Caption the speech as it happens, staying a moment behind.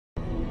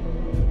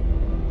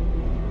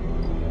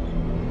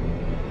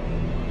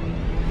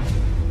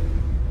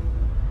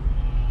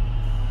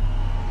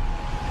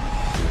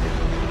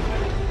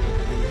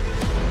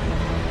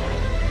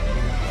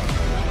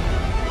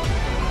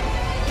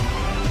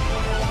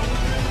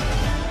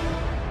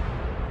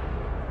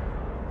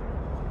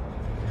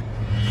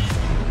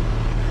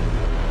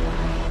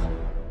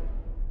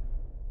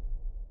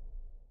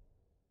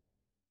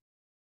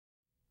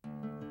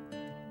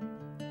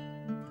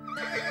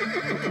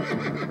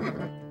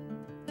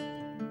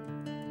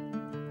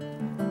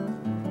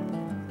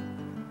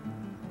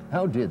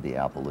How did the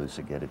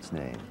Appaloosa get its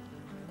name?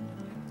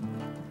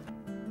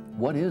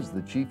 What is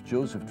the Chief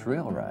Joseph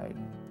Trail Ride?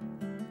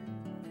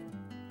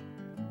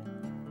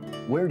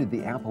 Where did the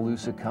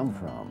Appaloosa come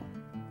from?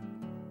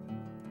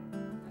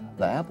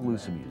 The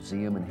Appaloosa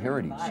Museum and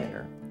Heritage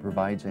Center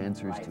provides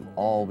answers to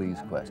all these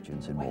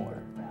questions and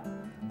more.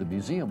 The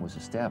museum was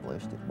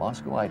established in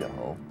Moscow,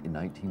 Idaho in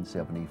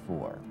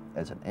 1974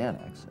 as an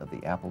annex of the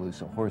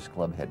Appaloosa Horse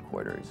Club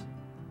headquarters.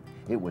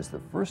 It was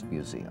the first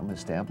museum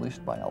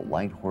established by a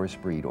light horse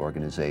breed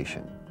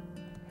organization.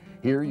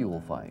 Here you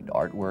will find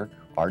artwork,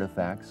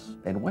 artifacts,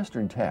 and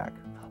Western tack,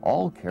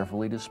 all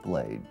carefully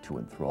displayed to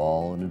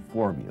enthrall and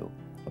inform you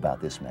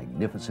about this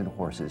magnificent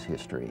horse's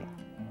history.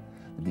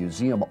 The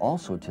museum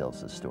also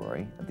tells the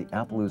story of the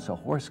Appaloosa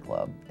Horse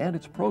Club and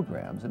its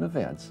programs and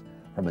events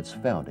from its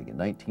founding in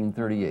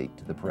 1938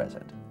 to the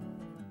present.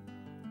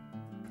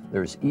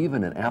 There's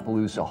even an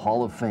Appaloosa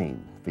Hall of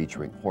Fame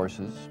featuring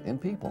horses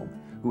and people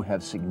who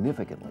have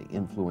significantly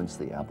influenced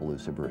the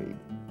Appaloosa breed.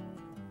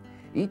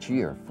 Each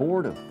year,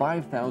 4,000 to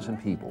 5,000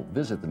 people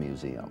visit the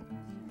museum.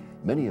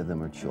 Many of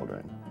them are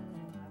children.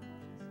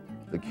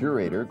 The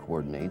curator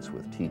coordinates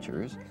with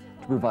teachers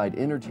to provide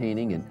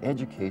entertaining and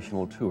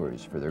educational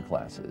tours for their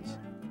classes.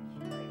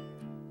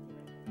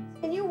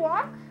 Can you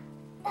walk?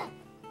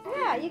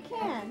 Yeah, you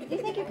can. Do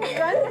you think you can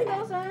run with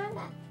those on?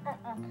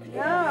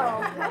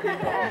 No.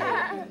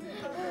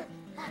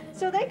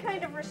 So they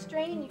kind of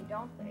restrain you,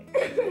 don't they?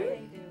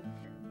 They do.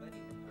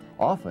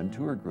 Often,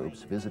 tour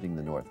groups visiting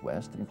the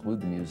Northwest include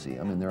the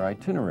museum in their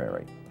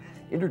itinerary,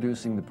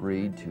 introducing the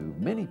breed to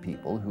many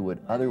people who would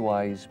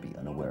otherwise be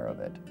unaware of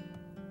it.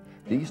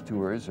 These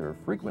tours are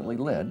frequently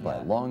led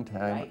by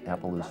longtime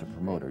Appaloosa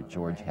promoter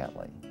George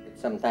Hatley.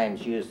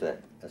 Sometimes use a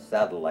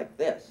saddle like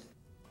this.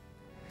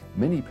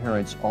 Many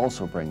parents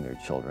also bring their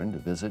children to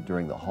visit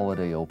during the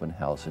holiday open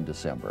house in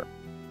December,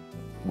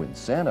 when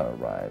Santa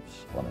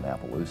arrives on an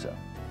Appaloosa.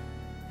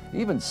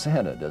 Even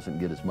Santa doesn't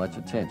get as much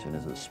attention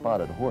as a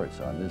spotted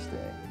horse on this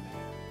day.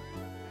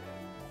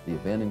 The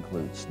event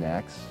includes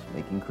snacks,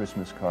 making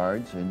Christmas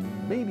cards,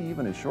 and maybe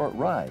even a short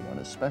ride on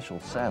a special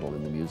saddle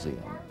in the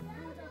museum.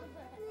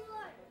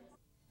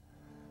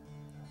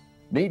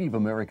 Native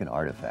American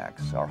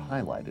artifacts are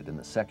highlighted in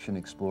the section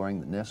exploring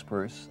the Nez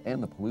Perce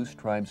and the Palouse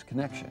tribe's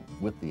connection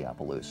with the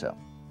Appaloosa.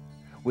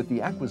 With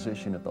the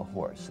acquisition of the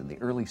horse in the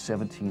early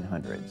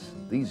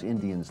 1700s, these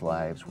Indians'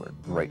 lives were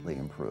greatly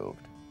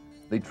improved.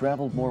 They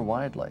traveled more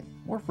widely,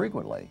 more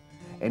frequently,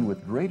 and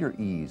with greater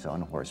ease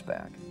on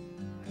horseback.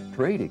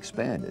 Trade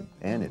expanded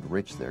and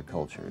enriched their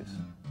cultures.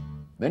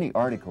 Many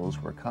articles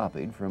were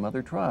copied from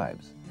other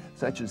tribes,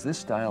 such as this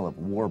style of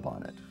war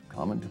bonnet,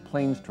 common to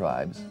Plains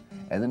tribes,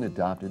 and then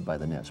adopted by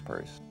the Nez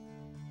Perce.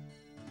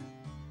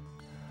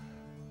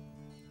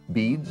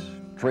 Beads,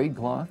 trade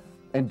cloth,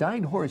 and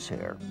dyed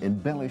horsehair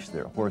embellished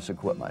their horse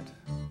equipment.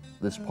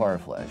 This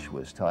parfleche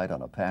was tied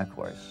on a pack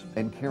horse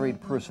and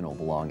carried personal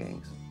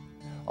belongings.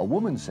 A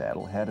woman's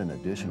saddle had an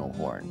additional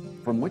horn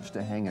from which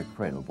to hang a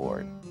cradle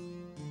board.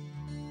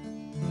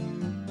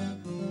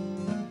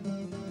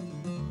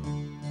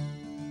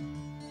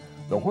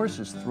 The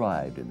horses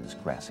thrived in this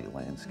grassy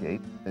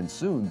landscape, and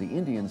soon the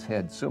Indians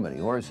had so many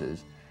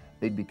horses,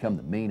 they'd become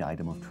the main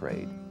item of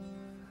trade.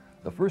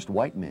 The first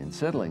white men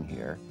settling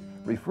here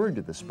referred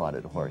to the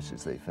spotted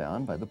horses they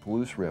found by the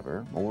Palouse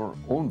River, or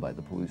owned by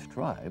the Palouse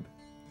tribe,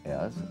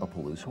 as a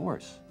Palouse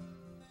horse.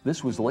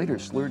 This was later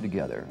slurred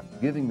together,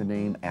 giving the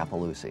name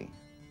Appaloosa,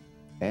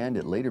 and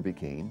it later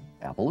became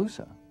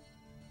Appaloosa.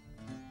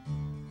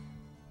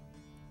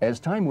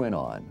 As time went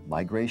on,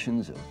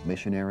 migrations of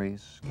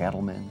missionaries,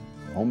 cattlemen,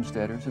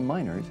 homesteaders, and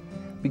miners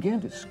began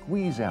to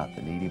squeeze out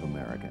the Native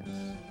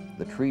Americans.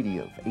 The Treaty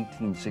of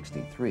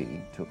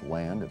 1863 took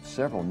land of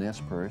several Nez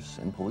Perce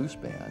and Palouse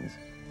bands,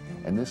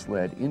 and this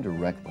led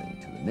indirectly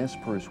to the Nez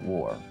Perce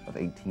War of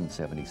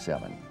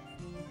 1877.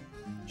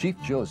 Chief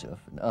Joseph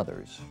and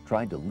others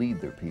tried to lead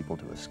their people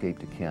to escape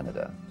to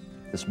Canada.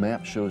 This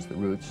map shows the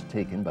routes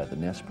taken by the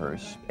Nez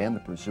Perce and the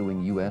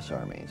pursuing U.S.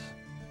 armies.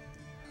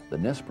 The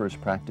Nez Perce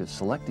practiced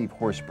selective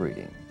horse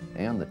breeding,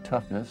 and the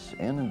toughness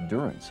and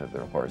endurance of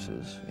their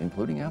horses,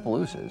 including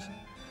Appaloosas,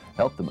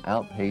 helped them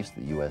outpace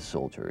the U.S.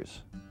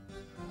 soldiers.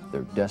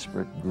 Their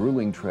desperate,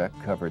 grueling trek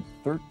covered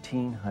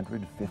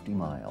 1,350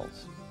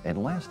 miles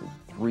and lasted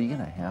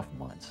 3.5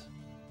 months.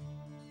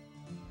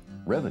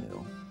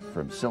 Revenue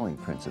from selling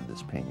prints of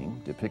this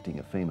painting depicting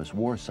a famous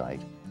war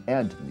site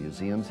add to the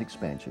museum's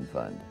expansion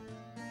fund.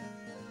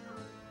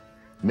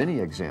 Many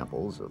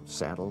examples of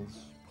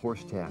saddles,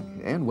 horse tack,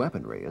 and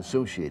weaponry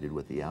associated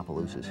with the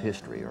Appaloosa's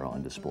history are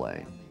on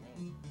display.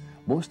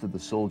 Most of the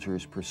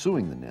soldiers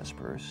pursuing the Nez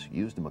Perce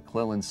used a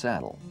McClellan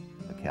saddle,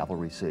 a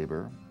cavalry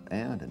saber,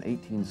 and an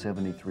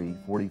 1873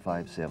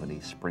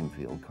 45-70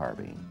 Springfield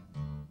carbine.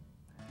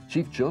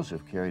 Chief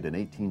Joseph carried an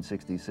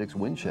 1866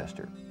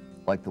 Winchester,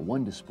 like the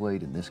one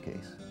displayed in this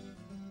case.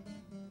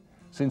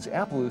 Since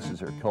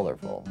Appaloosas are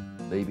colorful,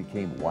 they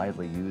became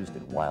widely used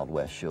in Wild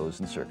West shows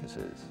and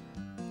circuses.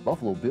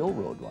 Buffalo Bill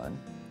rode one,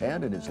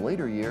 and in his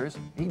later years,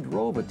 he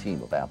drove a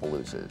team of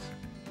Appaloosas.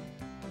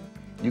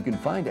 You can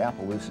find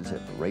Appaloosas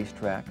at the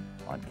racetrack,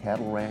 on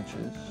cattle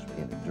ranches,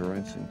 in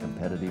endurance and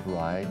competitive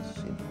rides,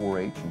 in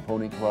 4-H and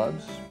pony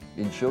clubs,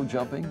 in show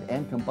jumping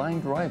and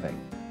combined driving.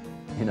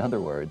 In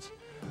other words,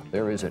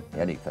 there isn't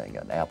anything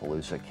an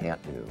Appaloosa can't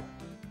do.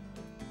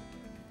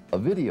 A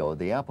video of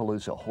the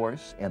Appaloosa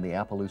Horse and the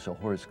Appaloosa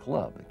Horse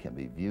Club can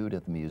be viewed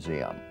at the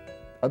museum.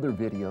 Other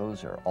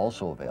videos are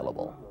also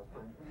available.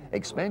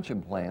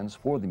 Expansion plans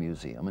for the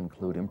museum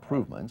include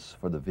improvements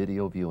for the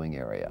video viewing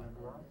area.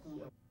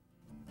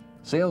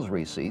 Sales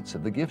receipts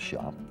of the gift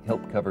shop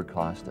help cover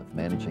cost of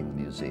managing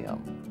the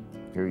museum.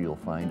 Here you'll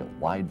find a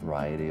wide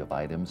variety of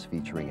items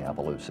featuring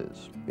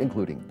Appaloosas,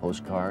 including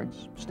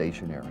postcards,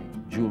 stationery,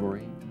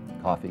 jewelry,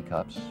 coffee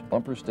cups,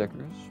 bumper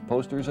stickers,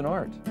 posters, and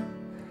art.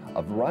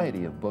 A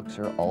variety of books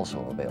are also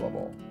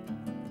available,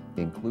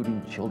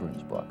 including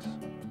children's books.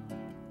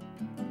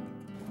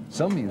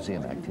 Some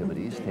museum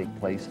activities take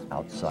place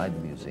outside the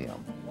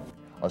museum.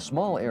 A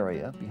small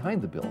area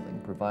behind the building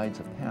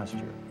provides a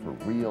pasture for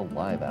real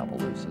live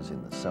Appaloosas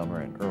in the summer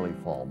and early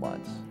fall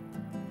months.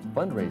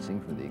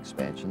 Fundraising for the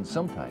expansion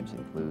sometimes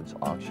includes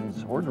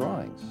auctions or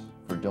drawings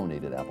for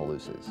donated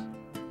Appaloosas.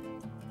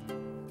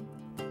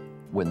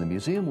 When the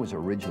museum was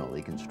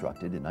originally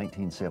constructed in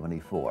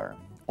 1974,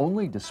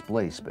 only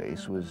display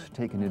space was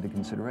taken into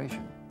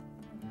consideration.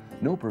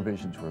 No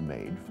provisions were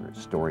made for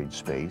storage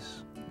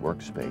space,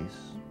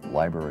 workspace,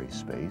 library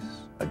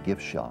space, a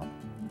gift shop,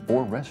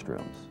 or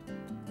restrooms.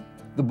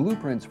 The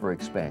blueprints for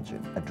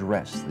expansion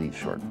address these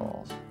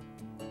shortfalls.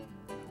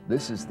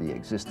 This is the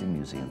existing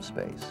museum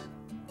space.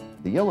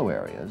 The yellow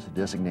areas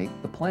designate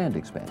the planned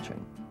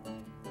expansion.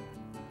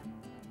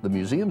 The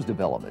museum's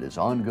development is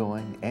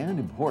ongoing and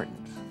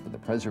important for the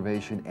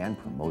preservation and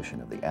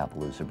promotion of the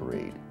Appaloosa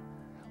breed.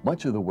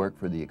 Much of the work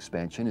for the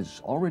expansion has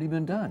already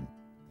been done.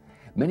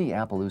 Many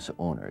Appaloosa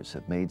owners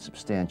have made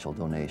substantial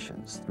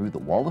donations through the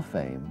Wall of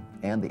Fame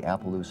and the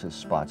Appaloosa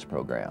Spots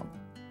program,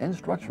 and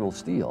structural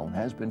steel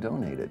has been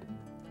donated.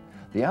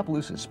 The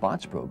Appaloosa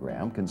Spots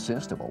program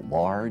consists of a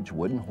large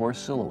wooden horse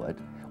silhouette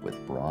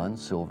with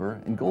bronze, silver,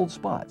 and gold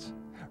spots,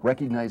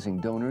 recognizing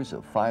donors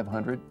of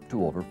 $500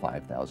 to over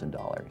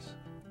 $5,000.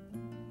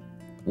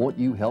 Won't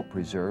you help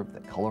preserve the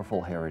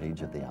colorful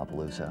heritage of the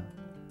Appaloosa?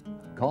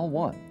 Call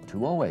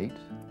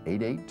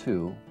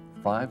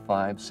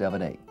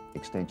 1-208-882-5578,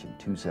 extension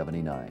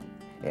 279,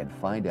 and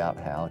find out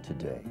how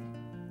today.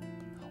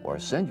 Or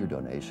send your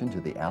donation to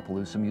the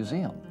Appaloosa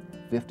Museum,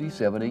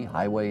 5070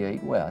 Highway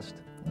 8 West,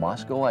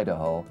 Moscow,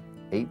 Idaho,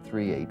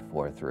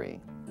 83843.